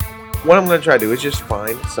what I'm going to try to do is just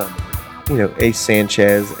find some, a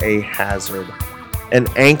Sanchez, a Hazard, an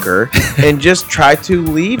anchor, and just try to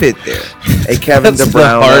leave it there. A Kevin That's De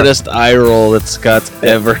Bruyne, the hardest eye roll that Scott's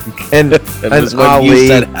ever. and That an was when Ali, you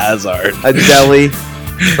said Hazard. a Deli,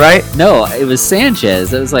 right? No, it was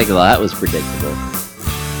Sanchez. It was like, well, that was predictable.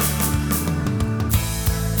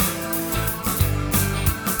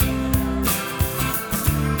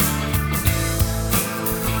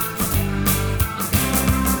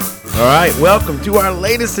 All right, welcome to our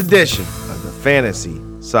latest edition of the Fantasy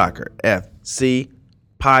Soccer FC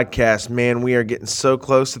podcast. Man, we are getting so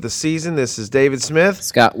close to the season. This is David Smith.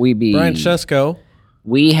 Scott Weeby. Brian Shesko.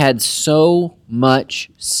 We had so much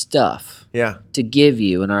stuff Yeah, to give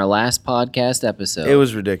you in our last podcast episode. it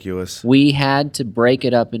was ridiculous. We had to break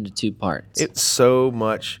it up into two parts. It's so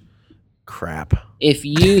much crap.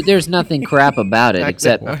 There's nothing crap about it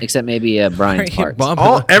except maybe Brian's part.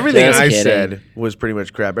 Everything Just I kidding. said was pretty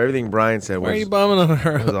much crap. Everything Brian said Why are you was bombing on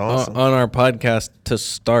was awesome. on our podcast to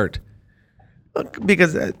start?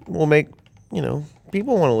 because that will make,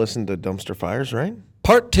 people want to listen to dumpster fires, right?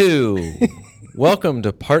 Part 2. Welcome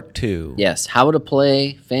to part 2. Yes, how to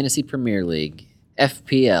play Fantasy Premier League,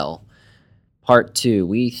 FPL, part 2.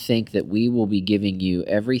 We think that we will be giving you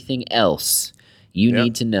everything else you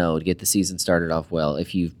need to know to get the season started off well.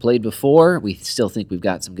 If you've played before, we still think we've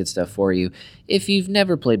got some good stuff for you. If you've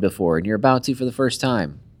never played before and you're about to for the first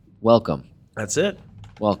time, welcome. That's it.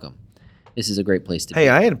 Welcome. This is a great place to be. Hey,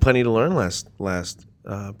 I had plenty to learn last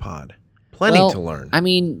pod. Plenty to learn. I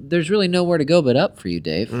mean, there's really nowhere to go but up for you,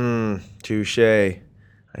 Dave. Touche. I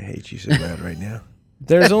hate you so bad right now.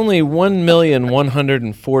 There's only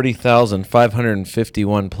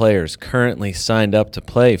 1,140,551 players currently signed up to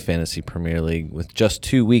play Fantasy Premier League with just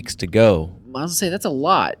 2 weeks to go. I was going to say, that's a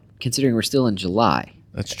lot, considering we're still in July.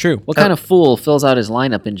 That's true. What kind of fool fills out his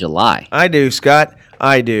lineup in July? I do, Scott.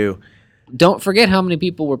 I do. Don't forget how many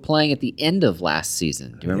people were playing at the end of last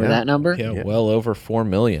season. Do you remember that number? Yeah, well over 4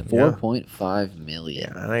 million. 4.5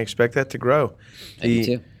 million. And I expect that to grow. I do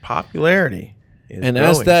too. Popularity is And growing.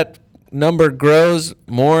 as that number grows,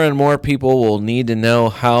 more and more people will need to know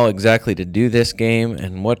how exactly to do this game,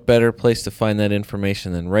 and what better place to find that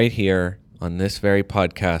information than right here on this very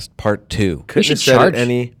podcast, part 2. Couldn't should have said charge- it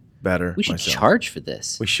any better. We should myself. charge for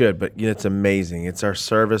this. We should, but it's amazing. It's our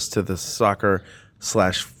service to the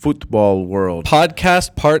soccer/football world.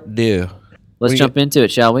 Podcast part 2. Let's jump into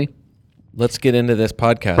it, shall we? Let's get into this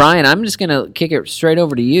podcast. Brian, I'm just going to kick it straight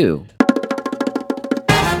over to you.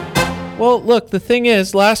 Well, look, the thing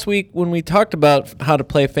is, last week when we talked about how to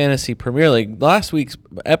play Fantasy Premier League, last week's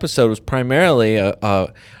episode was primarily,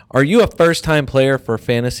 are you a first-time player for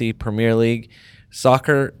Fantasy Premier League,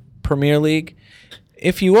 Soccer Premier League?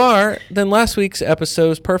 If you are, then last week's episode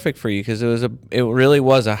was perfect for you because it really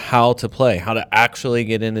was a how to play, how to actually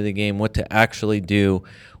get into the game, what to actually do,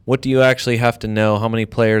 what do you actually have to know, how many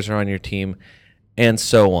players are on your team, and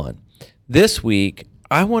so on. This week,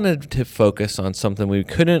 I wanted to focus on something we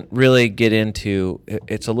couldn't really get into.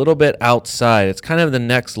 It's a little bit outside. It's kind of the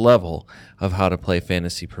next level of how to play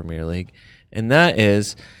Fantasy Premier League, and that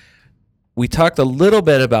is we talked a little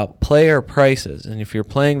bit about player prices, and if you're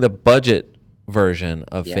playing the budget version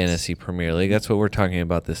of Fantasy Premier League, that's what we're talking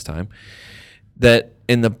about this time, that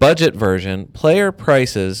in the budget version, player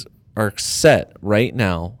prices are set right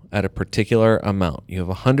now at a particular amount. You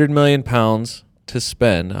have £100 million to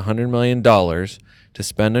spend, $100 million to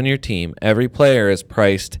spend on your team. Every player is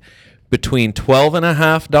priced between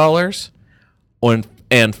 $12.50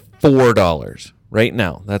 and $4 right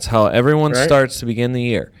now. That's how everyone starts to begin the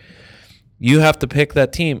year. You have to pick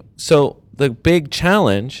that team. So the big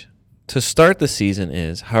challenge to start the season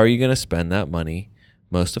is, how are you going to spend that money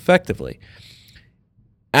most effectively?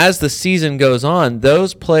 As the season goes on,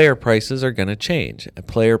 those player prices are going to change.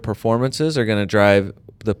 Player performances are going to drive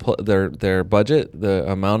their budget, the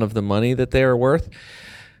amount of the money that they are worth.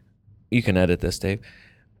 You can edit this, Dave.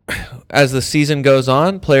 As the season goes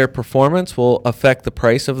on, player performance will affect the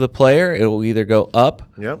price of the player. It will either go up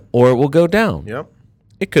or it will go down.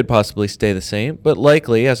 It could possibly stay the same, but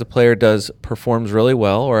likely as a player performs really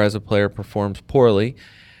well or as a player performs poorly,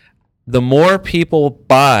 the more people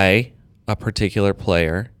buy a particular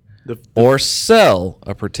player or sell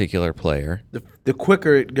a particular player, the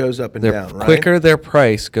quicker it goes up and down, right? The quicker their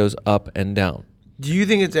price goes up and down. Do you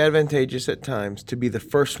think it's advantageous at times to be the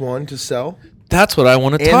first one to sell? That's what I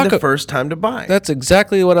want to talk about. And the first time to buy. That's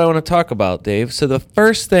exactly what I want to talk about, Dave. So the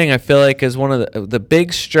first thing I feel like is one of the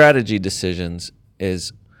big strategy decisions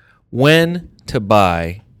is when to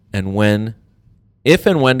buy and when, if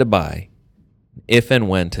and when to buy, if and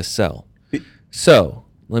when to sell. So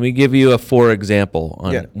let me give you a for example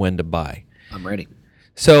on when to buy. I'm ready.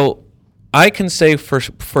 So I can say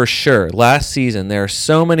for sure, last season there are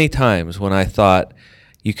so many times when I thought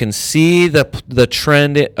you can see the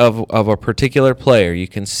trend of a particular player. You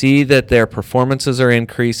can see that their performances are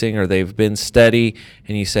increasing or they've been steady,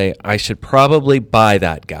 and you say, I should probably buy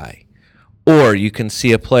that guy. Or you can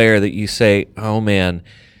see a player that you say, oh man,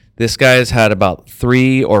 this guy has had about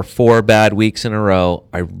 3 or 4 bad weeks in a row.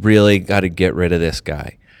 I really got to get rid of this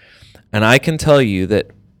guy. And I can tell you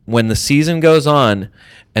that when the season goes on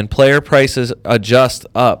and player prices adjust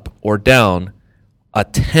up or down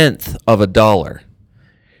 1/10 of a dollar,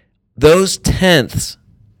 those tenths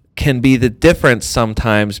can be the difference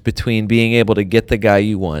sometimes between being able to get the guy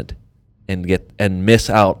you want and miss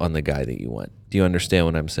out on the guy that you want. Do you understand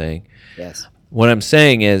what I'm saying? Yes. What I'm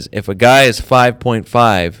saying is if a guy is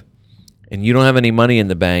 5.5 and you don't have any money in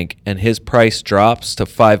the bank and his price drops to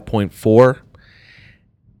 5.4,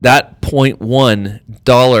 that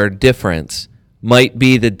 $0.1 difference might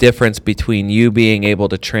be the difference between you being able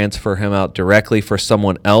to transfer him out directly for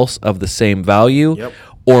someone else of the same value, Yep.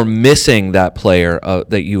 or missing that player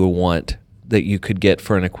that you want that you could get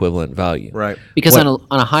for an equivalent value. Right. Because on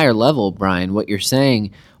a higher level, Brian, what you're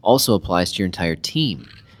saying also applies to your entire team.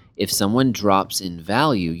 If someone drops in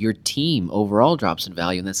value, your team overall drops in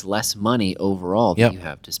value, and that's less money overall that Yep. you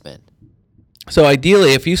have to spend. So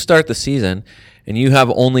ideally, if you start the season and you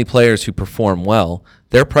have only players who perform well,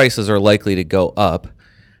 their prices are likely to go up.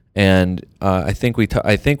 And I think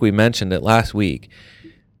we mentioned it last week.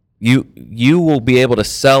 You will be able to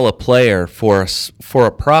sell a player for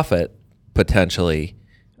a profit potentially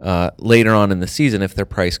later on in the season if their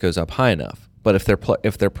price goes up high enough. But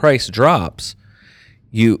if their price drops,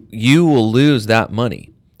 you will lose that money.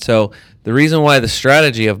 So the reason why the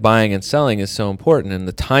strategy of buying and selling is so important, and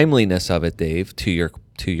the timeliness of it, Dave, to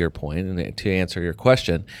your point and to answer your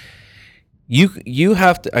question, you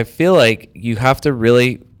have to. I feel like you have to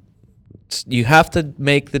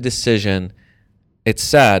make the decision. It's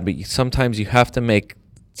sad, but sometimes you have to make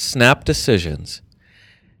snap decisions,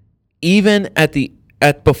 even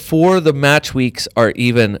before the match weeks are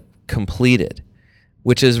even completed,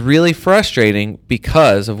 which is really frustrating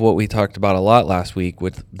because of what we talked about a lot last week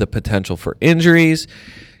with the potential for injuries.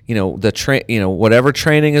 Whatever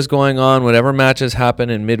training is going on, whatever matches happen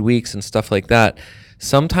in midweeks and stuff like that.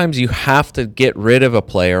 Sometimes you have to get rid of a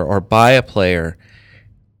player or buy a player.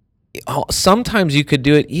 Sometimes you could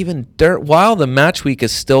do it even while the match week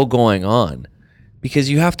is still going on, because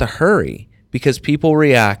you have to hurry because people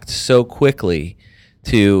react so quickly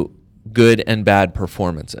to good and bad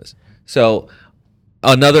performances. So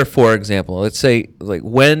for example, let's say like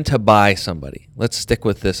when to buy somebody. Let's stick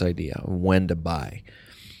with this idea of when to buy.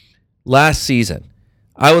 Last season,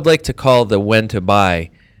 I would like to call the when to buy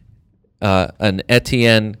an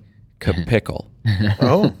Etienne Capickle.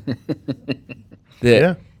 Oh.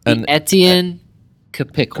 Yeah. Etienne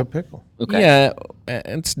Capickle. Capickle. Okay. Yeah,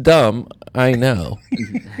 it's dumb. I know.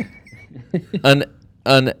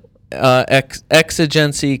 an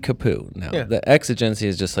exigency Capu. No, Yeah. the exigency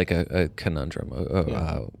is just like a conundrum.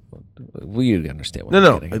 You understand what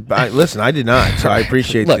No. I'm getting. Listen, I did not. So I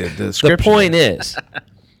appreciate Look, the description. the point is,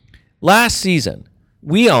 last season,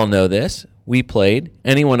 we all know this. We played.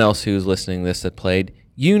 Anyone else who's listening to this that played,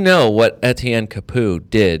 you know what Etienne Capu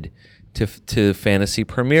did to Fantasy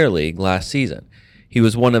Premier League last season. He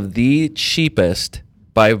was one of the cheapest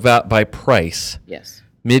by price Yes.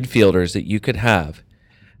 midfielders that you could have.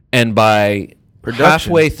 And by Production.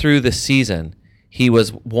 halfway through the season, he was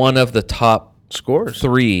one of the top Scores.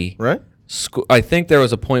 3. Right? I think there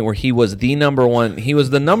was a point where he was the number one. He was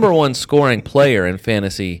the number one scoring player in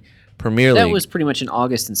Fantasy Premier League. That was pretty much in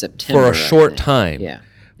August and September. for a I short think. time. Yeah.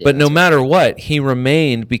 But no matter what, he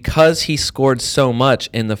remained, because he scored so much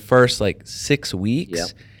in the first 6 weeks. Yep.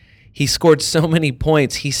 He scored so many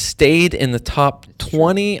points. He stayed in the top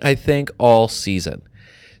 20, I think, all season.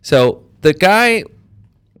 So the guy,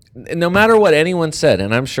 no matter what anyone said,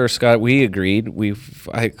 and I'm sure, Scott, we agreed.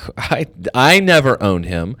 I never owned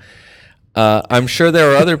him. I'm sure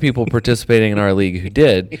there are other people participating in our league who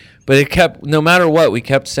did, but no matter what, we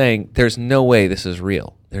kept saying, there's no way this is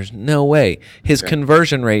real. There's no way. His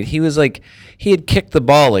conversion rate, he had kicked the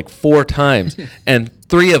ball 4 times and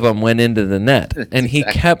 3 of them went into the net. And he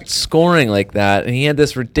kept scoring like that, and he had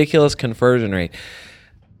this ridiculous conversion rate.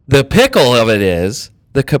 The pickle of it is,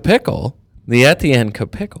 the Capickle, the Etienne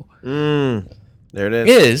Capickle, There it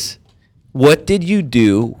is. is what did you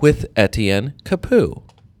do with Etienne Capu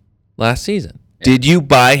last season? Yeah. Did you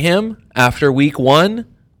buy him after week 1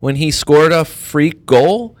 when he scored a freak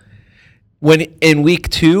goal? When in week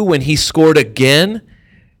 2 when he scored again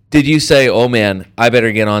did you say, "Oh man, I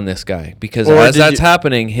better get on this guy"? Because Or as did that's you-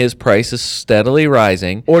 happening, his price is steadily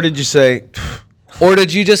rising. Or did you say, Or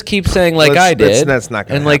did you just keep saying like Let's- I did? that's not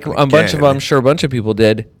gonna and like happen a bunch of again. I'm sure a bunch of people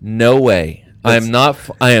did. No way. I am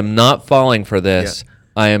not falling for this.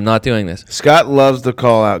 I am not doing this. Scott loves to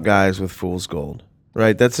call out guys with fool's gold,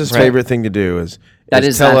 right? That's his Right. favorite thing to do is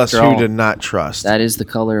tell us after who all, to not trust. That is the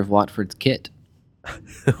color of Watford's kit.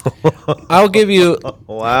 I'll give you.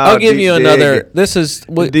 Wow, I'll give deep you dig. another. This is.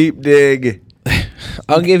 Deep dig.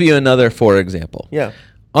 I'll give you another for example. Yeah.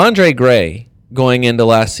 Andre Gray going into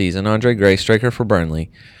last season. Andre Gray, striker for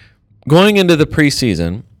Burnley, going into the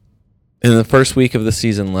preseason in the first week of the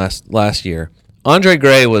season last year. Andre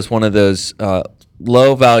Gray was one of those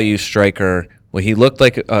low value striker. Well, he looked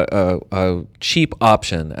like a cheap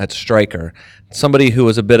option at striker, somebody who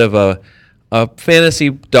was a bit of a fantasy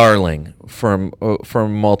darling from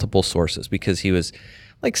multiple sources because he was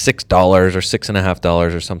like $6 or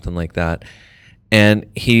 $6.50 or something like that, and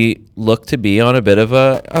he looked to be on a bit of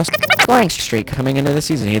a scoring streak coming into the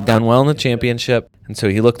season. He had done well in the championship, and so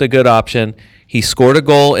he looked a good option. He scored a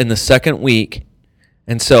goal in the second week,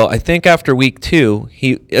 and so I think after week 2,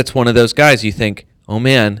 it's one of those guys you think, oh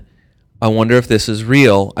man, I wonder if this is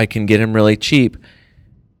real. I can get him really cheap.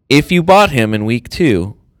 If you bought him in week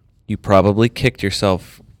 2, you probably kicked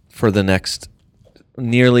yourself for the next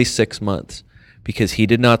nearly 6 months because he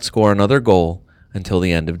did not score another goal until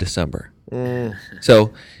the end of December.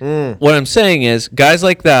 So what I'm saying is guys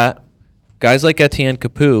like that, guys like Etienne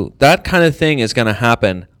Capoue, that kind of thing is going to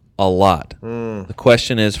happen a lot. The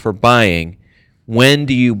question is for buying, when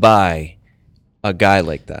do you buy a guy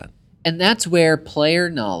like that? And that's where player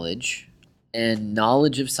knowledge and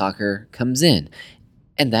knowledge of soccer comes in.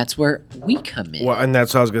 And that's where we come in. Well, and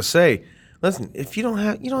that's what I was gonna say. Listen, if you don't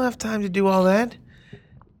have time to do all that,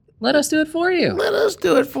 Let us do it for you. let us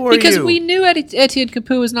do it for you. Because we knew Etienne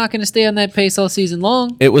Capoue was not going to stay on that pace all season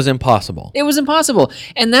long. It was impossible. It was impossible.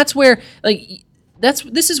 And that's where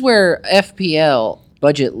this is where FPL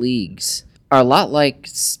budget leagues are a lot like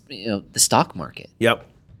the stock market. Yep.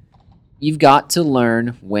 You've got to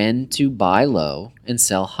learn when to buy low and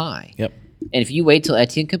sell high. Yep. And if you wait till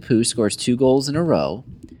Etienne Capoue scores 2 goals in a row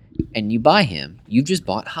and you buy him, you've just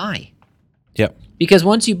bought high. Yep. Because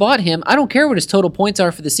once you bought him, I don't care what his total points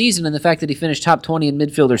are for the season and the fact that he finished top 20 in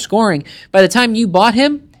midfielder scoring. By the time you bought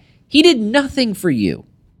him, he did nothing for you.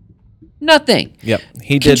 Nothing. Yep.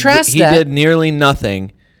 He Contrast did that- did nearly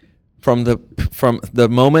nothing from the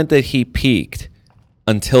moment that he peaked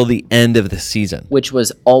until the end of the season. Which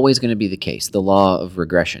was always going to be the case, the law of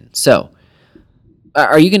regression. So,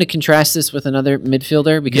 are you going to contrast this with another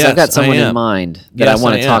midfielder? Because I've Yes, got someone I am. in mind that I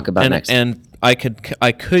want to talk about next. And I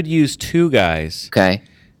could use 2 guys Okay.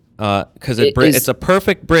 because Is- it's a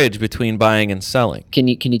perfect bridge between buying and selling. Can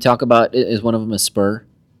you talk about, is one of them a Spur?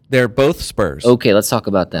 They're both Spurs. Okay, let's talk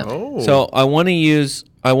about them. Oh. So I want to use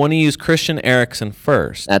Christian Eriksen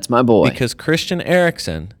first That's my boy. because Christian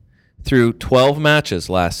Eriksen, through 12 matches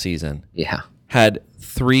last season, Yeah, had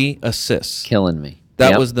 3 assists. killing me.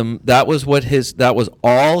 That Yep. that was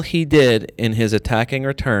all he did in his attacking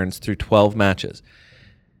returns through 12 matches.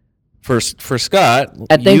 For Scott,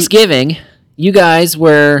 At Thanksgiving, you guys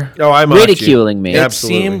were Oh, I mocked you. ridiculing me. Yeah. it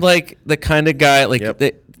Absolutely. seemed like the kind of guy like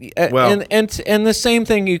Yep. well, and the same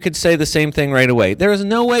thing, you could say the same thing right away. There was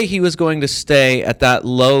no way he was going to stay at that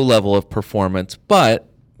low level of performance, but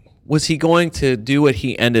was he going to do what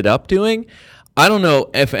he ended up doing? I don't know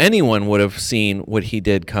if anyone would have seen what he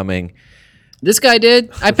did coming This guy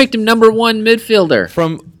did. I picked him number 1 midfielder.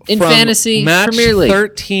 In from fantasy match Premier League.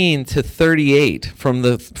 13 to 38, from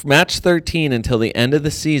the match 13 until the end of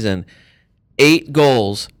the season, 8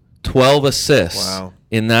 goals, 12 assists Wow.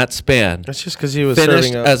 in that span. That's just because he was Finished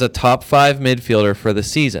serving up. as a top 5 midfielder for the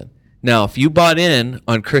season. Now, if you bought in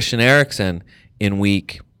on Christian Eriksen in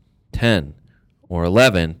week 10 or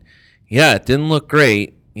 11, yeah, it didn't look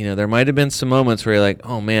great. You know, there might have been some moments where you're like,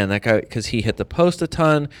 oh man, that guy, because he hit the post a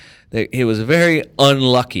ton. He was very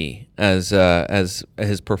unlucky as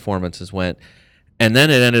his performances went. And then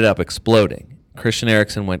it ended up exploding. Christian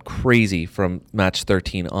Eriksen went crazy from match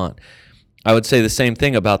 13 on. I would say the same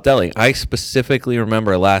thing about Dele. I specifically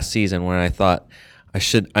remember last season when I thought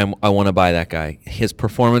I want to buy that guy. His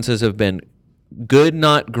performances have been good,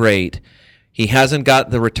 not great. He hasn't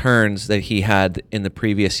got the returns that he had in the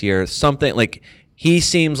previous year. Something like he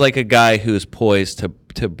seems like a guy who's poised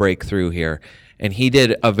to break through here. And he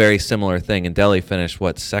did a very similar thing. And Dele finished,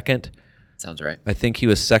 second? Sounds right. I think he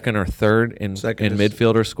was second or third in Second is-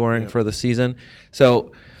 midfielder scoring for the season.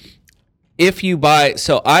 So if you buy,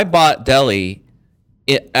 so I bought Dele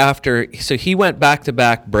so he went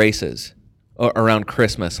back-to-back braces around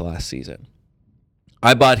Christmas last season.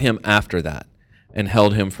 I bought him after that and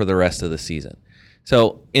held him for the rest of the season.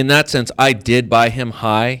 So in that sense, I did buy him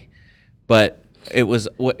high, but it was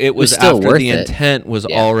still after worth the it. intent was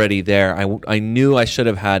already there. I knew I should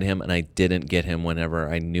have had him, and I didn't get him whenever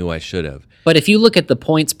I knew I should have. But if you look at the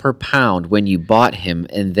points per pound when you bought him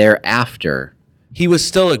and thereafter, He was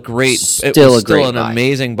still a great, Still a great an buy.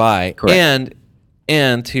 amazing buy. Correct.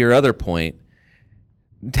 And to your other point,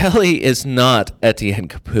 Dele is not Etienne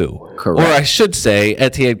Capoue. Correct. Or I should say,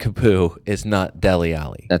 Etienne Capoue is not Dele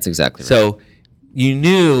Alli. that's exactly right. So you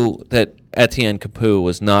knew that Etienne Capoue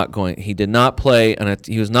was not going. He did not play,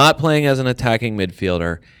 he was not playing as an attacking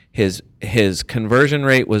midfielder. His conversion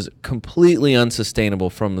rate was completely unsustainable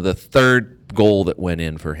from the third goal that went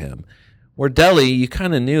in for him. Where Dele, you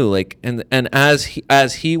kind of knew, like, and as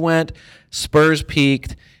he went, Spurs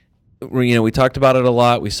peaked. You know, we talked about it a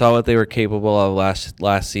lot. We saw what they were capable of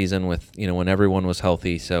last season with, you know, when everyone was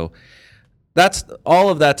healthy. So that's all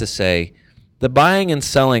of that to say, the buying and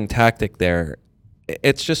selling tactic there,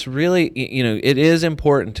 it's just really, you know, it is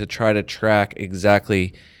important to try to track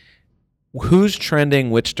exactly who's trending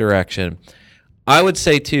which direction. I would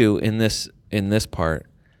say too, in this part,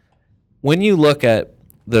 when you look at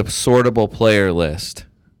the sortable player list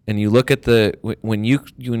and you look at when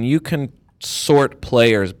you can sort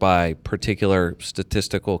players by particular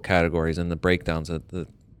statistical categories and the breakdowns that the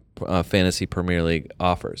Fantasy Premier League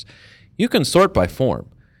offers, you can sort by form.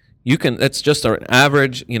 It's just an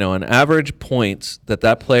average, an average points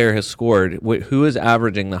that player has scored. Who is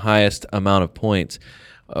averaging the highest amount of points,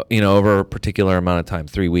 over a particular amount of time,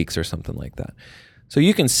 3 weeks or something like that. So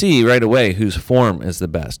you can see right away whose form is the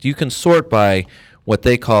best. You can sort by what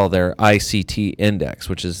they call their ICT index,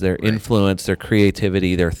 which is their influence, their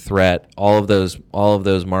creativity, their threat. All of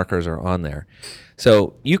those markers are on there.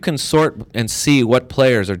 So you can sort and see what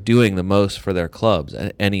players are doing the most for their clubs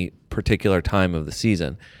at any particular time of the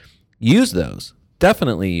season. Use those.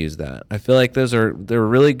 Definitely use that. I feel like they're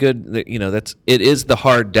really good. It is the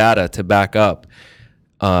hard data to back up.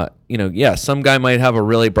 Some guy might have a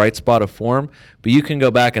really bright spot of form, but you can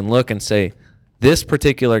go back and look and say, this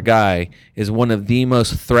particular guy is one of the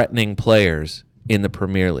most threatening players in the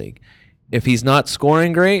Premier League. If he's not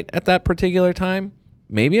scoring great at that particular time,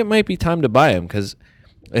 maybe it might be time to buy him, because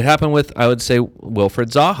it happened with, I would say, Wilfried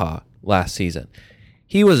Zaha last season.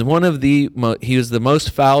 He was he was the most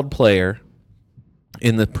fouled player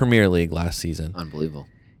in the Premier League last season. Unbelievable.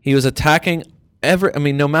 He was attacking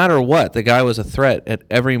no matter what, the guy was a threat at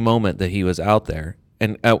every moment that he was out there.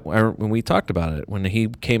 And when we talked about it, when he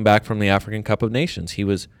came back from the African Cup of Nations, he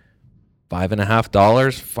was $5.50,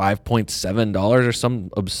 $5.7, or some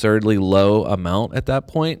absurdly low amount at that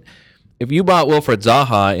point. If you bought Wilfried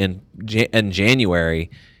Zaha in January,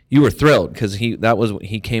 you were thrilled, because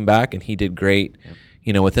he came back and he did great. Yep.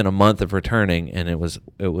 Within a month of returning, and it was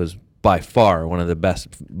by far one of the best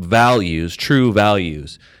true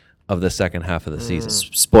values of the second half of the season.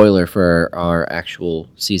 Spoiler for our actual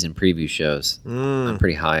season preview shows. I'm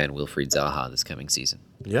pretty high on Wilfried Zaha this coming season.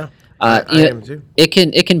 Yeah, I am too. It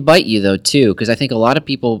can bite you though too, because I think a lot of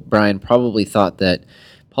people, Brian, probably thought that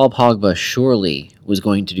Paul Pogba surely was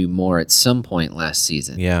going to do more at some point last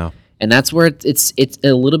season. Yeah. And that's where it's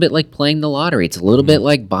a little bit like playing the lottery. It's a little bit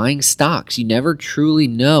like buying stocks. You never truly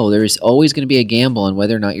know. There's always going to be a gamble on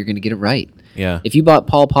whether or not you're going to get it right. Yeah. If you bought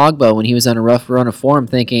Paul Pogba when he was on a rough run of form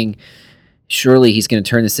thinking, surely he's going to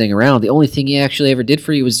turn this thing around, the only thing he actually ever did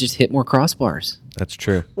for you was just hit more crossbars. That's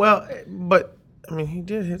true. Well, but, he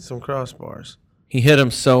did hit some crossbars. He hit him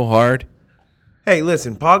so hard. Hey,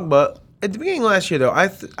 listen, Pogba, at the beginning of last year, though, I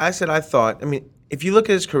thought, if you look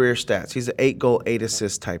at his career stats, he's an 8-goal,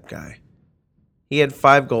 8-assist type guy. He had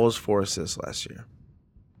 5 goals, 4 assists last year.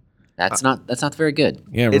 That's not very good.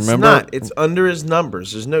 Yeah, It's remember? not. It's under his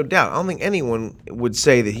numbers. There's no doubt. I don't think anyone would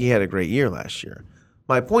say that he had a great year last year.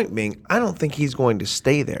 My point being, I don't think he's going to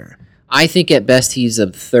stay there. I think at best he's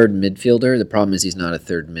a third midfielder. The problem is he's not a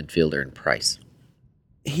third midfielder in price.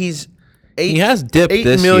 He's He has dipped £8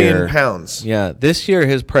 this million year. pounds. Yeah, this year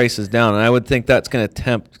his price is down, and I would think that's going to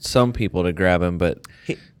tempt some people to grab him, but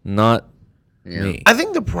not me. I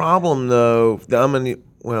think the problem, though,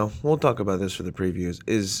 we'll talk about this for the previews,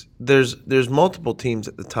 is there's multiple teams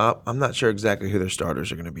at the top. I'm not sure exactly who their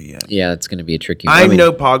starters are going to be yet. Yeah, it's going to be a tricky I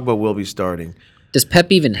know Pogba will be starting. Does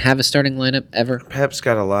Pep even have a starting lineup ever? Pep's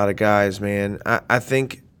got a lot of guys, man.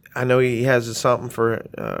 I know he has something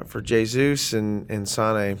for Jesus and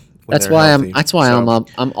Sane That's they're why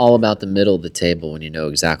healthy. I'm all about the middle of the table when you know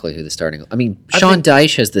exactly who the starting. I mean, Sean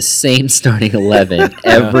Dyche has the same starting 11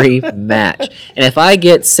 every match, and if I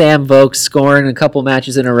get Sam Vokes scoring a couple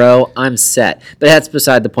matches in a row, I'm set. But that's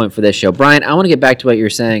beside the point for this show. Brian, I want to get back to what you were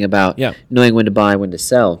saying about knowing when to buy, when to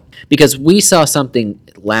sell, because we saw something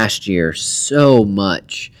last year so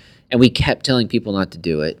much, and we kept telling people not to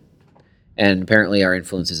do it. And apparently our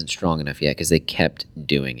influence isn't strong enough yet because they kept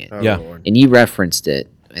doing it. Yeah. Lord. And you referenced it,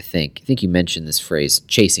 I think you mentioned this phrase,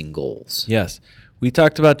 chasing goals. Yes. We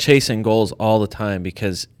talked about chasing goals all the time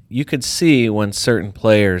because you could see when certain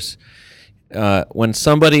players, when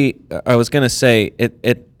somebody, I was going to say,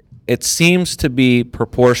 it seems to be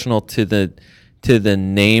proportional to the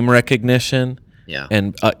name recognition. Yeah.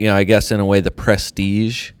 And, I guess in a way the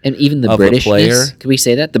prestige. And even the of the player. Britishness. Can we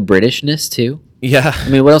say that? The Britishness, too? Yeah. I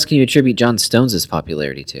mean, what else can you attribute John Stones'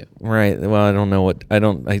 popularity to? Right. Well, I don't know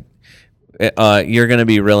you're going to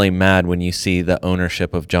be really mad when you see the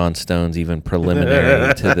ownership of John Stones even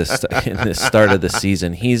preliminary to this in the start of the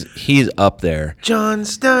season. He's up there. John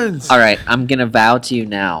Stones. All right, I'm going to vow to you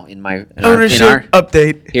now in my Ownership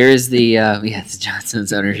update. Here's the it's John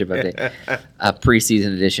Stones ownership update,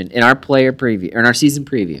 preseason edition. In our player preview, or in our season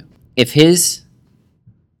preview, if his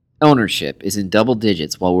ownership is in double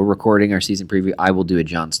digits while we're recording our season preview, I will do a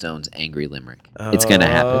John Stones angry limerick. It's going to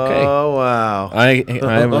happen. Okay. Oh, wow.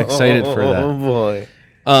 I'm excited for that. Oh, boy.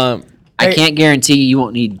 I can't guarantee you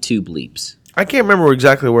won't need 2 bleeps. I can't remember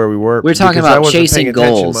exactly where we were. We're talking because I about wasn't chasing paying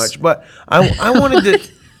attention goals. Much, but I wanted to.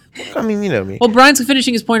 I mean, you know me. Well, Brian's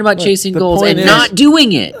finishing his point about chasing the goals point and is- not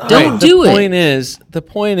doing it. Don't do it. The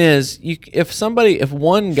point is, if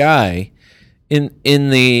one guy in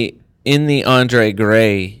the Andre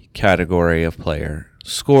Gray category of player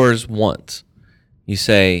scores once, you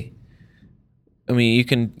say, I mean,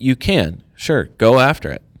 you can sure go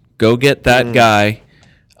after it, go get that guy,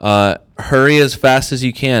 hurry as fast as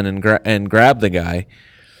you can and grab the guy.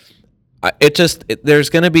 There's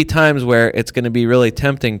going to be times where it's going to be really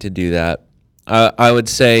tempting to do that. I would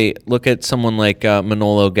say look at someone like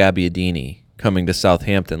Manolo Gabbiadini coming to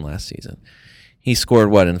Southampton last season. He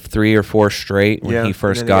scored in 3 or 4 straight when he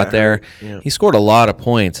first got there. Yeah. He scored a lot of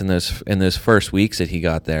points in those first weeks that he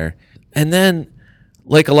got there. And then,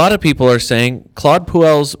 like a lot of people are saying, Claude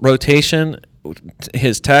Puel's rotation,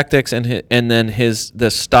 his tactics, and then the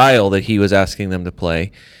style that he was asking them to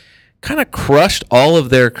play, kind of crushed all of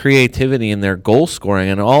their creativity and their goal scoring,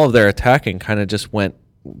 and all of their attacking kind of just went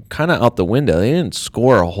kind of out the window. They didn't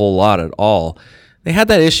score a whole lot at all. They had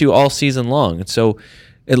that issue all season long, and so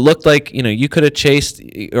it looked like you could have chased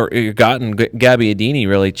or gotten Gabbiadini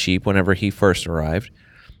really cheap whenever he first arrived,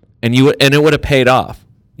 and it would have paid off.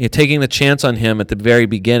 Taking the chance on him at the very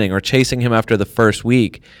beginning or chasing him after the first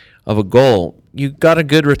week of a goal, you got a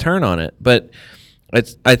good return on it. But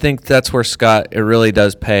I think that's where Scott, it really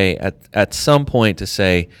does pay at some point to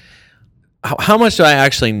say, how much do I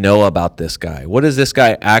actually know about this guy? What is this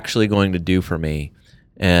guy actually going to do for me?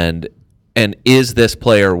 And is this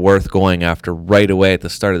player worth going after right away at the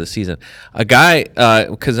start of the season? A guy,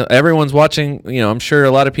 because everyone's watching, I'm sure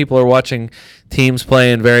a lot of people are watching teams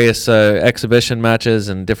play in various exhibition matches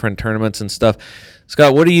and different tournaments and stuff.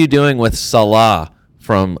 Scott, what are you doing with Salah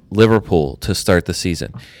from Liverpool to start the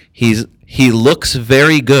season? He looks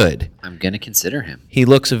very good. I'm going to consider him. He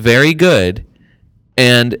looks very good,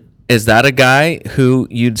 and is that a guy who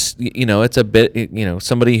it's a bit,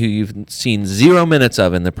 somebody who you've seen 0 minutes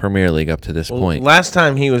of in the Premier League up to this point? Last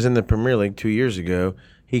time he was in the Premier League 2 years ago,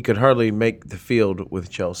 he could hardly make the field with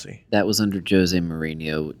Chelsea. That was under Jose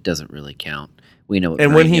Mourinho. It doesn't really count. We know what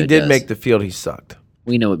And Mourinho when he did does. make the field, he sucked.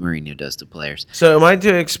 We know what Mourinho does to players. So am I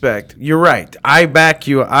to expect, you're right, I back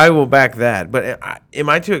you, I will back that, but am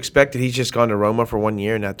I to expect that he's just gone to Roma for 1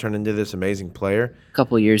 year and not turned into this amazing player? A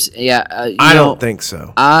couple of years. Yeah. I don't think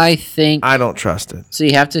so. I think. I don't trust it. So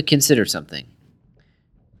you have to consider something.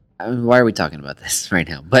 I mean, why are we talking about this right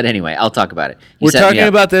now? But anyway, I'll talk about it. We're talking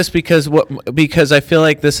about this because I feel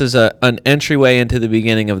like this is an entryway into the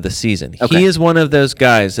beginning of the season. Okay. He is one of those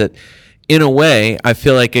guys that, in a way, I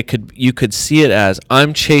feel like you could see it as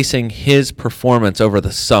I'm chasing his performance over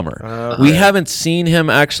the summer. Okay. We haven't seen him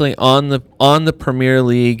actually on the Premier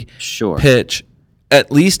League pitch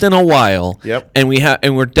at least in a while. Yep. And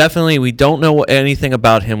we don't know anything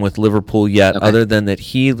about him with Liverpool yet, other than that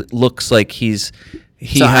he looks like he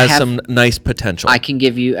has some nice potential. I can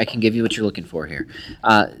give you what you're looking for here.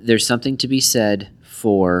 There's something to be said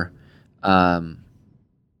for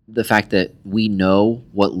the fact that we know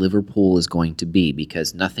what Liverpool is going to be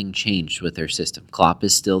because nothing changed with their system. Klopp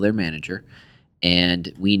is still their manager,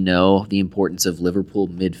 and we know the importance of Liverpool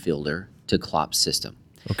midfielder to Klopp's system.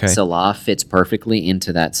 Okay. Salah fits perfectly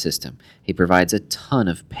into that system. He provides a ton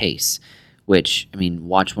of pace, which, I mean,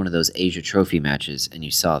 watch one of those Asia Trophy matches, and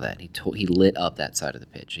you saw that. He lit up that side of the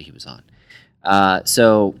pitch that he was on.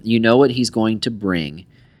 So you know what he's going to bring.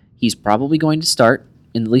 He's probably going to start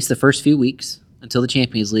in at least the first few weeks until the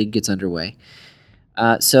Champions League gets underway.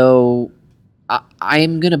 So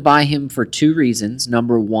I'm going to buy him for two reasons.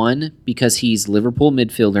 Number one, because he's Liverpool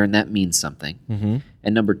midfielder, and that means something. Mm-hmm.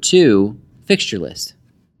 And number two, fixture list.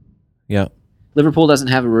 Yeah. Liverpool doesn't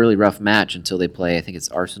have a really rough match until they play, I think it's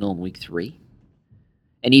Arsenal in week 3.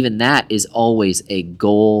 And even that is always a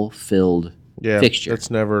goal-filled fixture. It's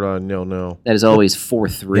never a 0-0. That is always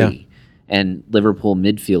 4-3. Yeah. And Liverpool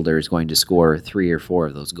midfielder is going to score 3 or 4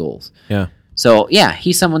 of those goals. Yeah. So, yeah,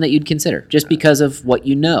 he's someone that you'd consider just because of what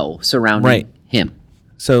you know surrounding him.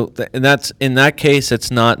 So and that's in that case,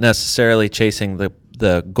 it's not necessarily chasing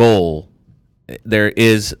the goal. There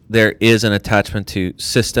is an attachment to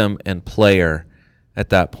system and player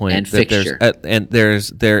at that point, and fixture,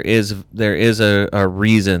 there is a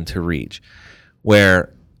reason to reach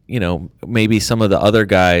where maybe some of the other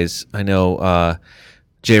guys. I know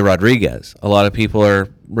Jay Rodriguez. A lot of people are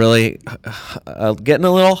really getting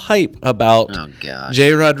a little hype about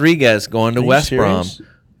Jay Rodriguez going to West Brom.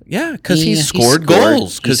 Yeah, because he scored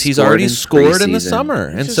goals, because he's already scored in the summer.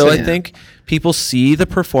 And so I think people see the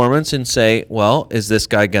performance and say, well, is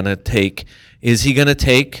he going to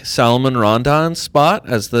take Salomon Rondon's spot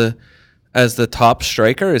as the top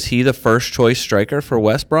striker? Is he the first choice striker for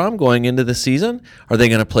West Brom going into the season? Are they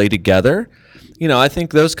going to play together? I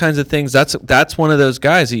think those kinds of things, that's one of those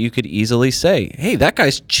guys that you could easily say, hey, that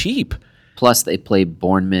guy's cheap. Plus they play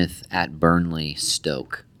Bournemouth at Burnley,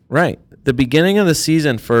 Stoke. Right. The beginning of the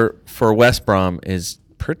season for West Brom is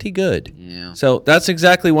pretty good. Yeah. So that's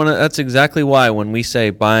exactly why when we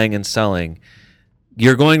say buying and selling,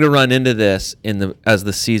 you're going to run into this as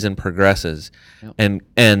the season progresses. Yep.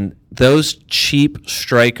 And those cheap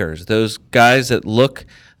strikers, those guys that look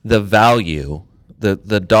the value,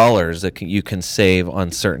 the dollars that you can save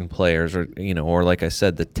on certain players, or like I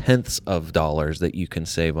said, the tenths of dollars that you can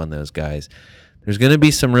save on those guys. There's going to be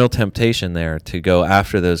some real temptation there to go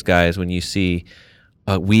after those guys when you see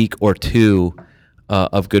a week or two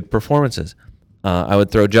of good performances. I would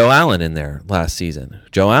throw Joe Allen in there last season.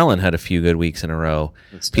 Joe Allen had a few good weeks in a row.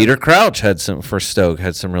 Peter Crouch had some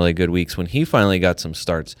really good weeks when he finally got some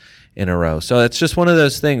starts in a row. So it's just one of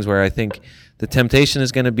those things where I think the temptation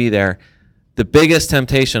is going to be there. The biggest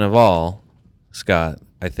temptation of all, Scott,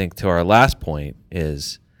 I think to our last point,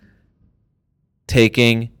 is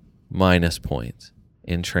taking minus points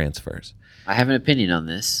in transfers. I have an opinion on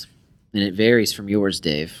this, and it varies from yours,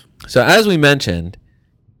 Dave. So as we mentioned,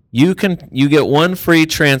 you get one free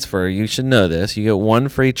transfer. You should know this. You get one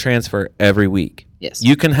free transfer every week. Yes.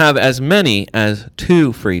 You can have as many as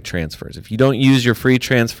 2 free transfers. If you don't use your free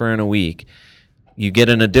transfer in a week, you get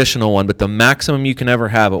an additional one, but the maximum you can ever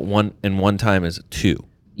have at one time is 2.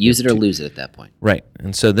 Use it or lose it at that point. Right.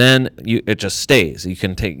 And so then it just stays. You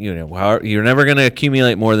can take, you're never going to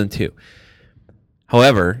accumulate more than 2.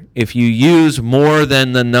 However, if you use more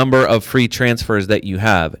than the number of free transfers that you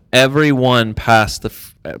have, every one past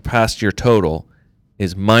your total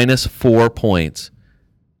is minus 4 points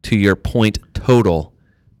to your point total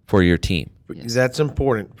for your team. Yes. That's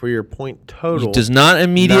important for your point total. It does not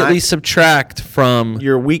immediately subtract from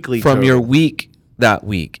your weekly from total. your week that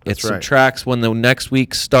week. That's it subtracts when the next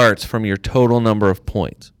week starts from your total number of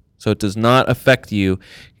points. So it does not affect you.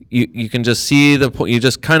 You can just see the point. You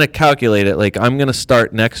just kind of calculate it like I'm going to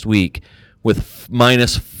start next week with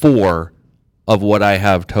minus 4 of what I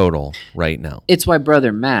have total right now. It's why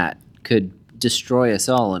Brother Matt could destroy us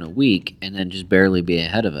all in a week and then just barely be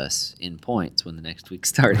ahead of us in points when the next week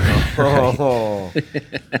started.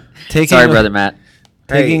 Sorry, Brother Matt.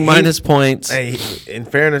 Taking minus points. Hey, in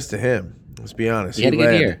fairness to him, let's be honest. He had a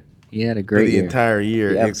good year. He had a great year. The entire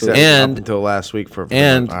year, except up until last week for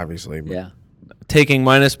obviously. Yeah. Taking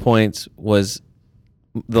minus points was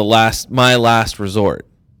my last resort.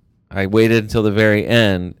 I waited until the very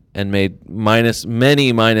end and made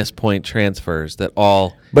many minus point transfers that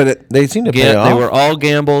all. But they seem to pay off. They were all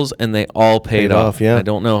gambles and they all paid off. Yeah. I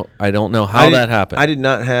don't know how that happened. I did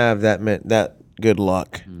not have that good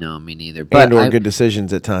luck. No, me neither. But good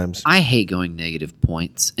decisions at times. I hate going negative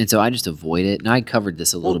points, and so I just avoid it. And I covered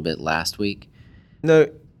this a little bit last week. No,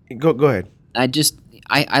 go ahead.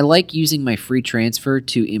 I like using my free transfer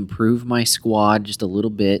to improve my squad just a little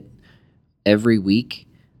bit every week.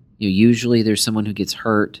 Usually there's someone who gets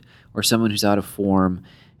hurt or someone who's out of form,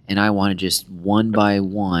 and I want to just one by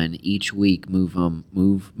one each week move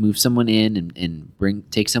someone in and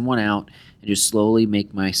take someone out and just slowly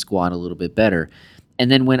make my squad a little bit better. And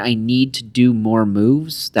then when I need to do more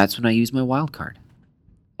moves, that's when I use my wild card.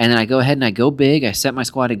 And then I go ahead and I go big. I set my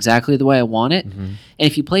squad exactly the way I want it. And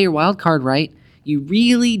if you play your wild card right, you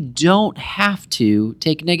really don't have to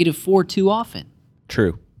take -4 too often.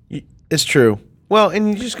 True. It's true. Well, and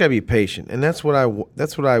you just gotta be patient, and that's what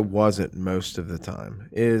I wasn't most of the time.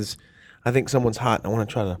 Is I think someone's hot. I want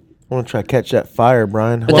to try to catch that fire,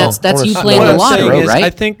 Brian. But that's you playing what the I'm saying lottery, is, right? I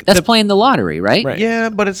think that's playing the lottery, right? Right. Yeah,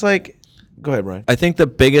 but it's like, go ahead, Brian. I think the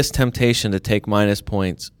biggest temptation to take minus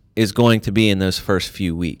points is going to be in those first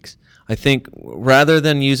few weeks. I think rather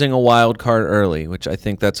than using a wild card early, which I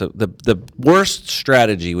think that's the worst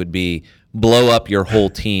strategy would be blow up your whole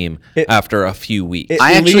team after a few weeks.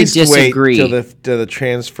 I actually disagree. Wait till the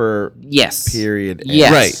transfer period ends.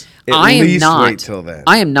 Yes. Right. Wait till then.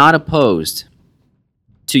 I am not opposed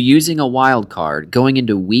to using a wild card going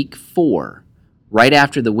into week 4 right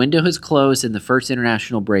after the window has closed and the first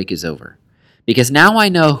international break is over. Because now I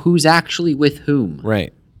know who's actually with whom.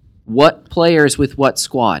 Right. What players with what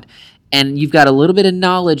squad. And you've got a little bit of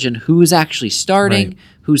knowledge on who's actually starting, Right.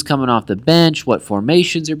 who's coming off the bench, what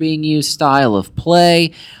formations are being used, style of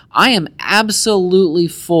play. I am absolutely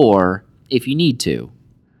for, if you need to,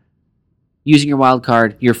 using your wild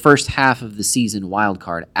card, your first half of the season wild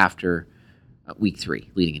card after week 3,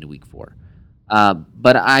 leading into week 4.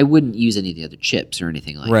 But I wouldn't use any of the other chips or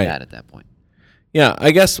anything like Right. that at that point. Yeah,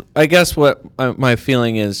 I guess what my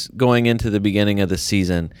feeling is going into the beginning of the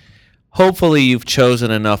season, hopefully you've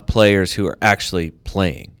chosen enough players who are actually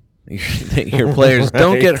playing. Your players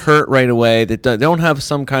don't get hurt right away, that don't have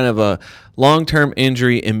some kind of a long-term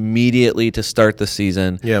injury immediately to start the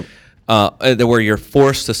season. Yep. Where you're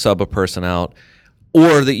forced to sub a person out,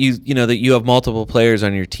 or that you have multiple players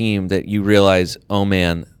on your team that you realize, oh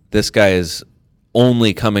man, this guy is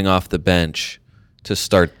only coming off the bench to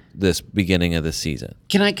start this beginning of the season.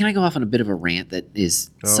 Can I go off on a bit of a rant that is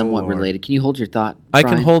somewhat Lord. related? Can you hold your thought, I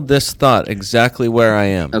Brian? can hold this thought exactly where I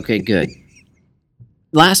am. Okay, good.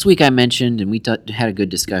 Last week I mentioned, and we had a good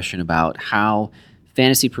discussion about how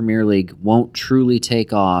Fantasy Premier League won't truly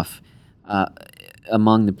take off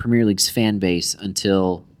among the Premier League's fan base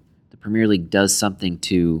until the Premier League does something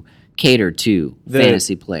to cater to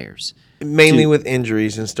fantasy players. Mainly with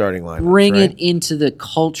injuries and starting lineups. Bring right? it into the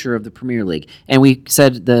culture of the Premier League. And we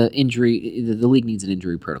said the league needs an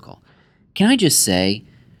injury protocol. Can I just say,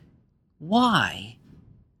 why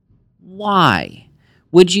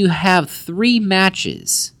would you have 3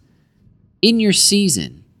 matches in your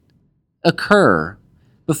season occur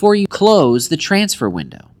before you close the transfer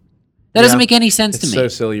window? That doesn't make any sense to It's me. so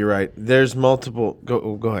silly. You're right. There's multiple.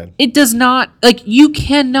 Go ahead. It does not, you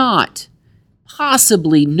cannot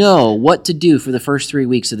possibly know what to do for the first 3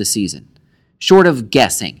 weeks of the season, short of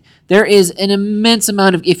guessing. There is an immense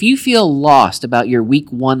amount of, if you feel lost about your week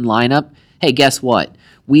 1 lineup, hey, guess what?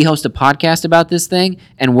 We host a podcast about this thing,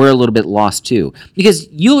 and we're a little bit lost too. Because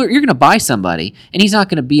you're going to buy somebody, and he's not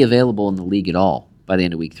going to be available in the league at all by the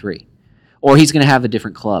end of week 3. Or he's going to have a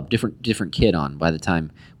different club, different kid on by the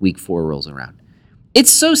time week 4 rolls around. It's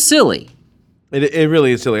so silly. It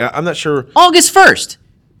really is silly. I'm not sure. August 1st.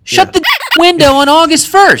 Shut the window on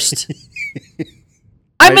August 1st.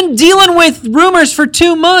 I've been dealing with rumors for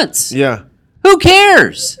 2 months. Yeah. Who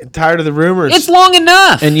cares? I'm tired of the rumors. It's long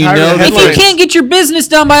enough. And you Tired know of that if you headlines. can't get your business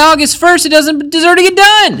done by August 1st, it doesn't deserve to get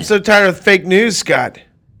done. I'm so tired of fake news, Scott.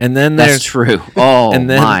 and then That's there's true. Oh, and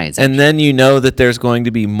then my. and then you know that there's going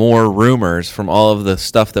to be more rumors from all of the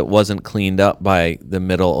stuff that wasn't cleaned up by the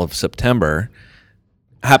middle of September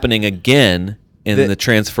happening again in the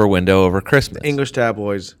transfer window over Christmas. English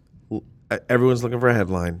tabloids, everyone's looking for a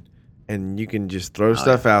headline, and you can just throw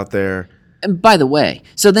stuff out there. And by the way,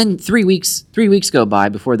 so then 3 weeks go by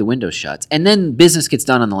before the window shuts, and then business gets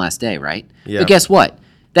done on the last day, right? Yeah. But guess what?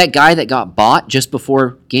 That guy that got bought just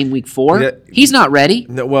before game week 4, Yeah. he's not ready.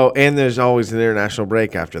 No, well, and there's always an international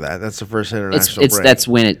break after that. That's the first international break. That's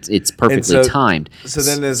when it's perfectly so- timed. so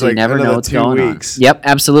then there's you like never know another what's 2 going weeks on. Yep,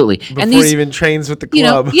 absolutely. before And these, he even trains with the you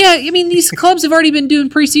know, club. yeah, I mean these clubs have already been doing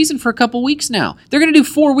preseason for a couple weeks now. They're going to do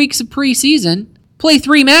 4 weeks of preseason, play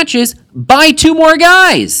 3 matches, buy 2 more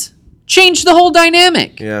guys, change the whole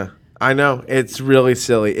dynamic. Yeah, I know. It's really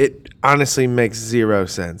silly. It honestly makes zero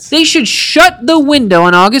sense. They should shut the window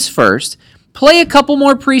on August 1st, play a couple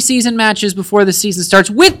more preseason matches before the season starts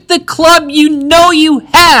with the club you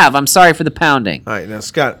have. I'm sorry for the pounding. All right, now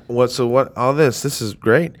Scott, all this is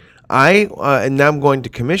great. And now I'm going to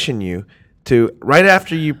commission you to, right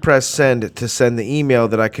after you press send, to send the email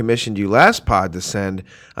that I commissioned you last pod to send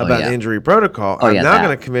about yeah. injury protocol. Oh, I'm yeah, now that.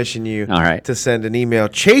 going to commission you All right. to send an email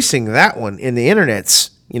chasing that one in the internets,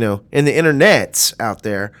 in the internets out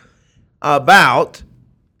there about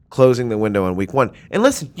closing the window on week 1. And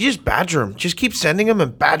listen, you just badger him. Just keep sending him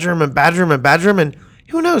and badger him and badger him and badger him. And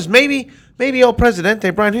who knows? Maybe El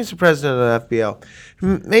Presidente, Brian, who's the president of the FBL?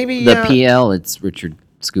 Maybe The PL, it's Richard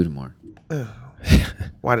Scudamore.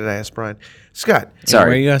 Why did I ask Brian? Scott. Sorry.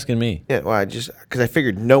 Why are you asking me? Yeah, well, because I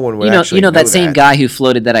figured no one would You know that same guy who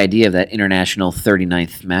floated that idea of that international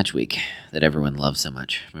 39th match week that everyone loves so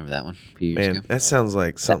much. Remember that one a few years ago? That sounds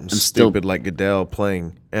like something stupid like Goodell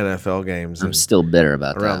playing NFL games. I'm still bitter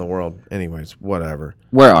about around the world. Anyways, whatever.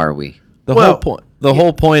 Where are we? The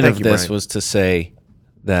whole point of this was to say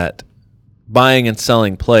that buying and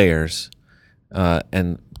selling players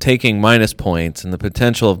and taking minus points and the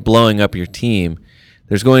potential of blowing up your team,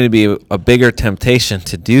 there's going to be a bigger temptation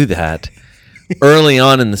to do that early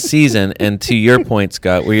on in the season. And to your point,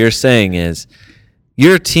 Scott, what you're saying is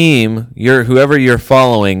your team, whoever you're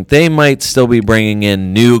following, they might still be bringing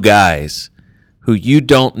in new guys who you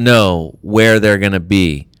don't know where they're going to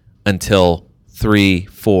be until 3,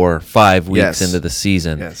 4, 5 weeks into the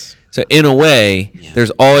season. Yes. So in a way,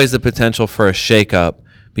 there's always the potential for a shakeup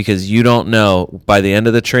because you don't know by the end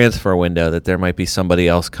of the transfer window that there might be somebody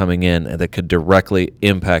else coming in that could directly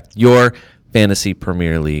impact your fantasy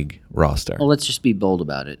Premier League roster. Well, let's just be bold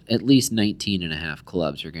about it. At least 19 and a half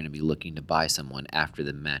clubs are going to be looking to buy someone after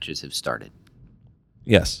the matches have started.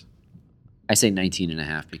 Yes. I say 19 and a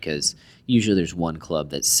half because usually there's one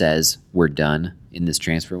club that says we're done in this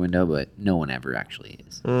transfer window, but no one ever actually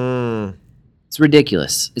is. It's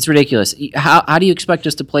ridiculous. It's ridiculous. How do you expect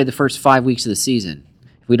us to play the first 5 weeks of the season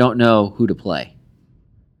if we don't know who to play?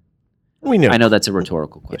 We know. I know that's a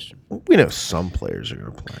rhetorical question. We know some players are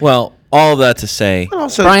going to play. Well, all of that to say,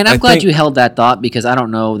 Brian, I'm glad you held that thought because I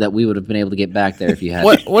don't know that we would have been able to get back there if you had.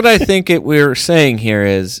 What I think we're saying here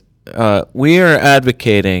is we are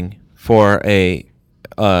advocating for a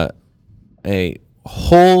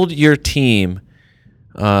hold your team.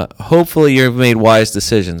 Hopefully you've made wise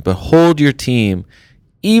decisions, but hold your team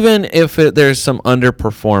even if there's some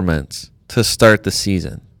underperformance to start the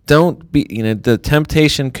season. Don't be, the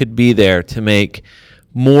temptation could be there to make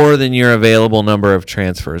more than your available number of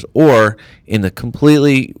transfers, or in the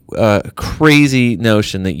completely crazy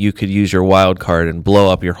notion that you could use your wild card and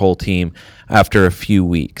blow up your whole team after a few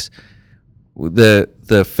weeks.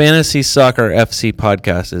 The Fantasy Soccer FC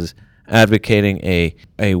podcast is advocating a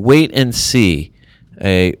wait and see,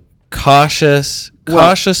 a cautiously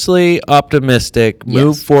optimistic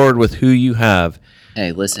move forward with who you have.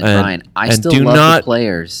 Hey, listen, Brian, I still love the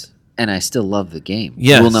players, and I still love the game.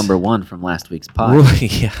 Yes. Rule number 1 from last week's pod.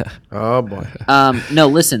 Yeah. Oh, boy. No,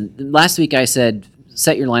 listen, last week I said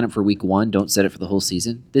set your lineup for week 1, don't set it for the whole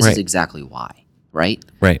season. This is exactly why, right?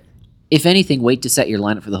 Right. If anything, wait to set your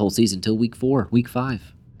lineup for the whole season until week 4, week 5.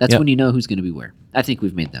 That's when you know who's going to be where. I think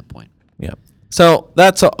we've made that point. Yeah. So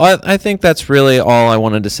I think that's really all I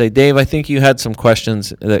wanted to say, Dave. I think you had some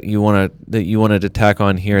questions that you wanted to tack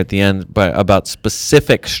on here at the end, but about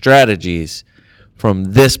specific strategies from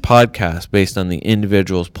this podcast based on the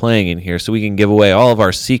individuals playing in here, so we can give away all of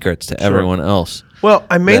our secrets to everyone else. Well,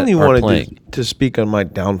 I mainly wanted to speak on my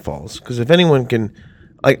downfalls because if anyone can,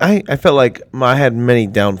 I felt like I had many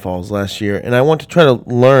downfalls last year, and I want to try to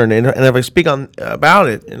learn. And if I speak about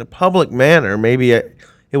it in a public manner, maybe it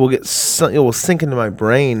will sink into my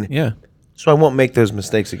brain. Yeah. So I won't make those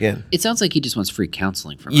mistakes again. It sounds like he just wants free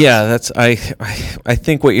counseling from us. Yeah, that's I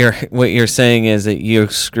think what you're saying is that you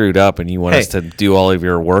screwed up and you want us to do all of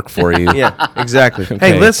your work for you. Yeah, exactly. Okay.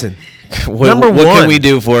 Hey, listen. What can we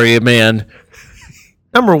do for you, man?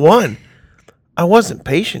 Number 1, I wasn't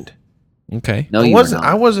patient. Okay. No, you were not.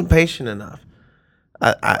 I wasn't patient enough.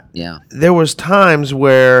 Yeah. There was times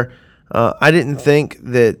where I didn't think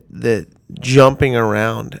that jumping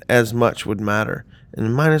around as much would matter.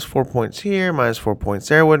 And minus 4 points here, minus 4 points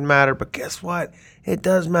there wouldn't matter. But guess what? It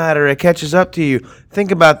does matter. It catches up to you.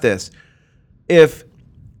 Think about this. If,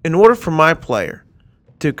 in order for my player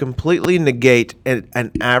to completely negate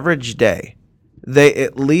an average day, they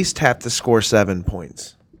at least have to score 7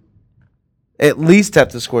 points. At least have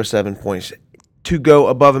to score 7 points to go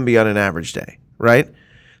above and beyond an average day, right?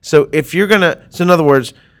 So if you're going to, so in other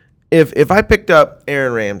words, if I picked up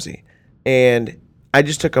Aaron Ramsey and I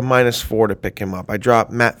just took a -4 to pick him up, I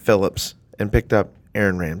dropped Matt Phillips and picked up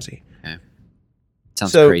Aaron Ramsey. Okay.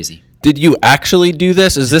 Sounds crazy. Did you actually do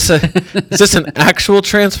this? Is this an actual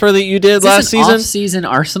transfer that you did last season? Is this an off-season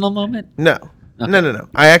Arsenal moment? No. Okay. No.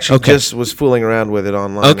 I actually just was fooling around with it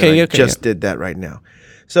online. I did that right now.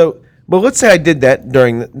 So, but let's say I did that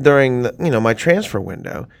during my transfer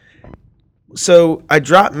window. So I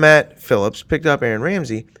dropped Matt Phillips, picked up Aaron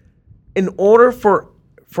Ramsey. In order for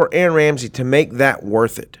Aaron Ramsey to make that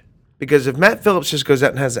worth it, Because if Matt Phillips just goes out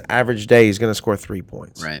and has an average day, he's going to score 3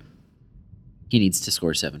 points. Right. He needs to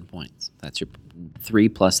score 7 points. That's your 3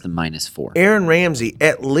 plus the -4. Aaron Ramsey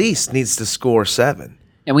at least needs to score 7.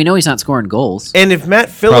 And we know he's not scoring goals. And if Matt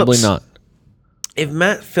Phillips Probably not. If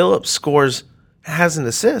Matt Phillips has an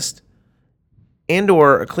assist and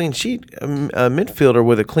or a clean sheet, a midfielder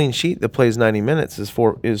with a clean sheet that plays 90 minutes is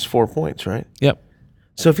 4 points, right? Yep.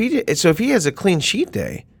 So if he has a clean sheet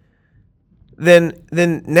day, then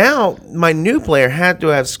now my new player had to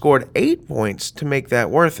have scored 8 points to make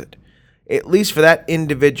that worth it, at least for that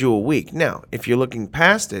individual week. Now, if you're looking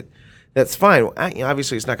past it, that's fine.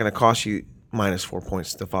 Obviously, it's not going to cost you -4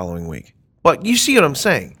 points the following week. But you see what I'm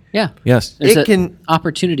saying? Yeah. Yes. There's It can-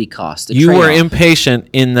 opportunity cost. You were impatient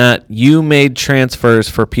in that you made transfers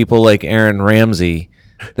for people like Aaron Ramsey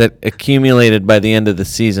that accumulated by the end of the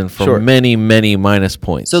season for Sure. many, many minus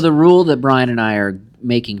points. So the rule that Brian and I are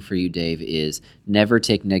making for you, Dave, is never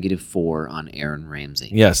take -4 on Aaron Ramsey.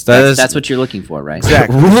 yes, That's what you're looking for, right?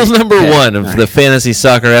 Exactly. rule number Okay. 1 of the Fantasy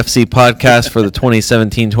Soccer FC podcast for the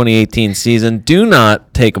 2017-2018 season. Do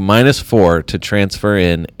not take -4 to transfer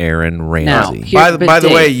in Aaron Ramsey. Here- By the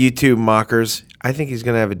Dave- way, you two mockers, I think he's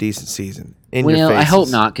going to have a decent season. In your Well, I faces. hope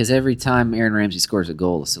not, because every time Aaron Ramsey scores a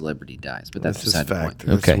goal, a celebrity dies. But that's That's just beside the fact. point.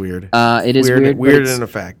 That's Okay. weird. It is weird. but Weird it's- and a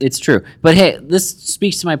fact. It's true. But hey, this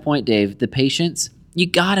speaks to my point, Dave. The patience. You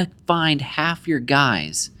gotta find half your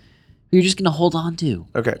guys who you're just gonna hold on to.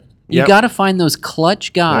 Okay. You Yep. gotta find those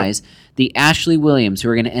clutch guys, the Ashley Williams, who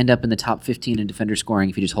are gonna end up in the top 15 in defender scoring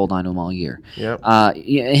if you just hold on to them all year. Yep.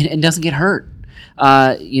 And doesn't get hurt.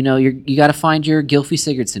 You got to find your Gylfi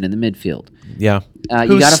Sigurdsson in the midfield. Yeah. You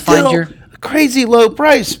Who's got to find still your. a crazy low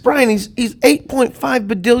price. Brian, he's $8.5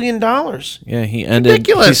 badillion. Yeah, he ended.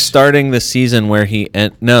 Ridiculous. He's starting the season where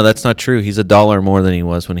no, that's not true. He's $1 more than he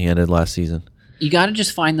was when he ended last season. You got to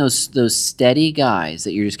just find those steady guys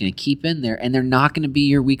that you're just going to keep in there, and they're not going to be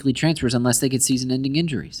your weekly transfers unless they get season-ending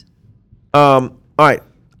injuries. All right.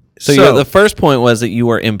 So the first point was that you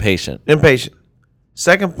were impatient. Impatient.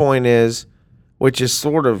 Second point is, which is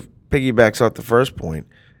sort of piggybacks off the first point,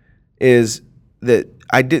 is that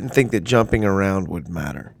I didn't think that jumping around would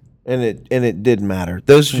matter, and it did matter.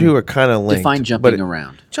 Those two are kind of linked. Define jumping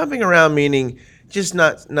around. Jumping around meaning just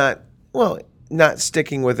not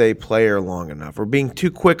sticking with a player long enough, or being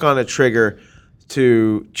too quick on a trigger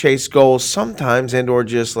to chase goals sometimes, and or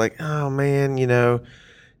just like, oh man,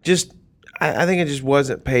 just. I think I just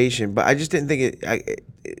wasn't patient, but I just didn't think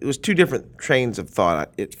it was two different trains of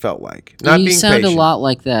thought. It felt like not You being sound patient. a lot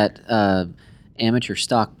like that amateur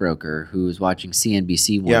stockbroker who was watching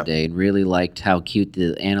CNBC one Yep. day and really liked how cute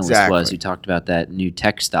the analyst Exactly. was who talked about that new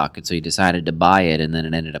tech stock, and so he decided to buy it, and then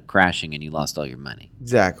it ended up crashing, and you lost all your money.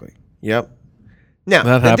 Exactly. Yep. Now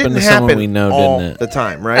That happened didn't to someone happen we know, all didn't it? the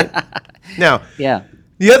time, right? Now, Yeah.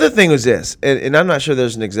 the other thing was this, and I'm not sure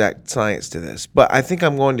there's an exact science to this, but I think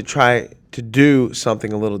I'm going to try to do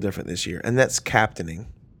something a little different this year, and that's captaining.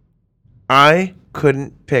 I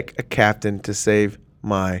couldn't pick a captain to save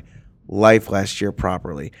my life last year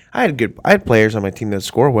properly. I had players on my team that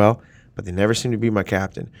score well, but they never seemed to be my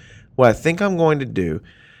captain. What I think I'm going to do,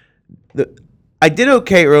 I did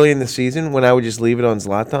okay early in the season when I would just leave it on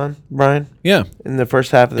Zlatan, Brian, Yeah. in the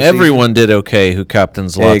first half of the season. Everyone did okay who captained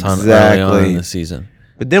Zlatan early on Exactly. in the season.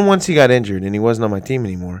 But then once he got injured and he wasn't on my team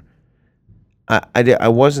anymore, I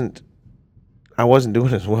wasn't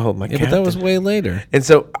doing as well with my Yeah, captain. but that was way later. And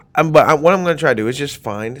so, what I'm going to try to do is just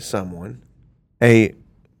find someone, a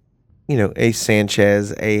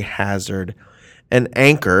Sanchez, a Hazard, an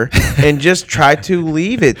anchor, and just try to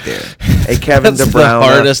leave it there. A Kevin That's De the Bruyne,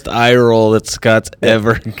 hardest eye roll that Scott's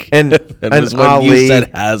ever and given. an was when Ali, you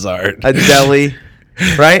said Hazard. a Deli,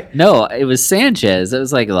 right? No, it was Sanchez. It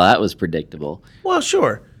was like, well, that was predictable. Well,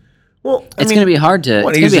 sure. Well, It's going to be hard to.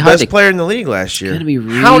 What, It's he going was to be the hard best to. player in the league last year. gonna be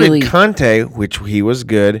How did really- Conte, which he was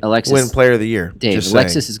good, Alexis- win Player of the Year? Dave, Just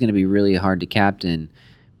Alexis saying. is going to be really hard to captain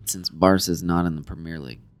since Barca's not in the Premier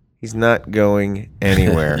League. He's not going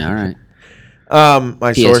anywhere. All right.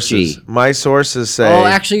 My PSG. sources say. Oh,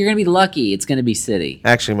 actually, you're going to be lucky. It's going to be City.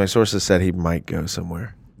 Actually, my sources said he might go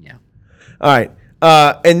somewhere. Yeah. All right.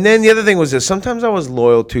 And then the other thing was this. Sometimes I was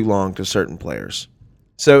loyal too long to certain players.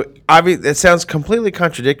 So it sounds completely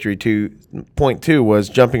contradictory to point two was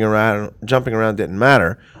jumping around didn't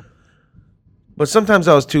matter. But sometimes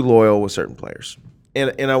I was too loyal with certain players.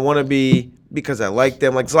 And I want to be because I like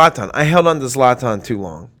them. Like Zlatan. I held on to Zlatan too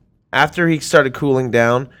long. After he started cooling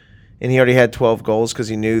down and he already had 12 goals because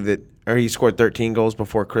he scored 13 goals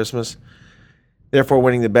before Christmas, therefore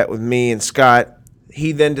winning the bet with me and Scott,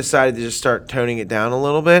 he then decided to just start toning it down a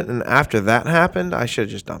little bit. And after that happened, I should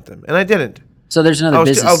have just dumped him. And I didn't. So there's another I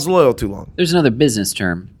business. was loyal too long. There's another business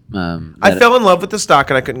term. I fell in love with the stock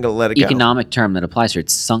and I couldn't let it go. Economic term that applies here.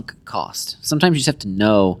 It's sunk cost. Sometimes you just have to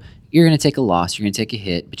know you're going to take a loss, you're going to take a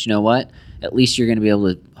hit, but you know what? At least you're going to be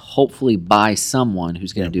able to hopefully buy someone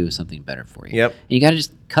who's going to do something better for you. Yep. And you got to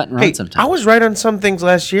just cut and run Hey, sometimes. I was right on some things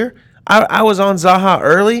last year. I was on Zaha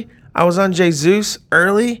early. I was on Jesus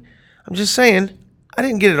early. I'm just saying, I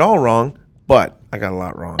didn't get it all wrong, but I got a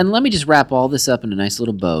lot wrong. And let me just wrap all this up in a nice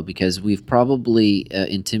little bow, because we've probably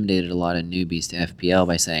intimidated a lot of newbies to FPL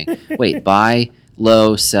by saying, wait, buy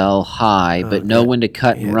low, sell high, but know when to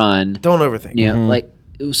cut and run. Don't overthink. You know, like,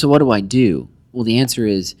 so what do? Well, the answer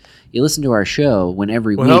is you listen to our show when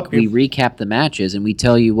every week we recap the matches and we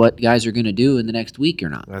tell you what guys are going to do in the next week or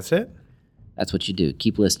not. That's it. That's what you do.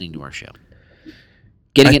 Keep listening to our show.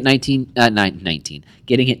 Getting it 19,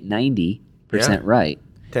 getting it 90% right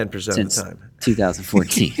 10% since of the time.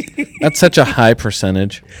 2014. That's such a high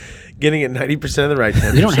percentage. Getting it 90% of the right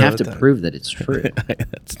 10% You don't have of to the time. prove that it's true.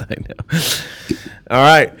 That's I know. All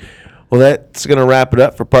right. Well, that's going to wrap it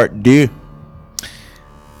up for part 2.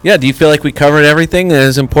 Yeah, do you feel like we covered everything that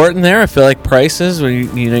is important there? I feel like prices,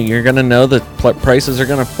 you're going to know that prices are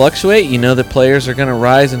going to fluctuate. You know that players are going to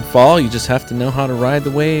rise and fall. You just have to know how to ride the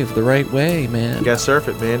wave the right way, man. You got to surf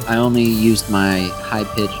it, man. I only used my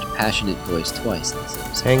high-pitched, passionate voice twice in this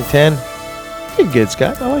episode. Hang 10. You're good,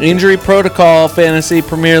 Scott. I like Injury Protocol, Fantasy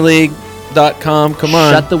Premier League.com. Come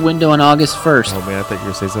on. Shut the window on August 1st. Oh, man, I thought you were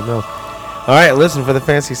going to say something else. All right, listen for the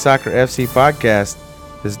Fantasy Soccer FC podcast.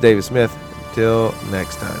 This is David Smith. Until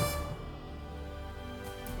next time.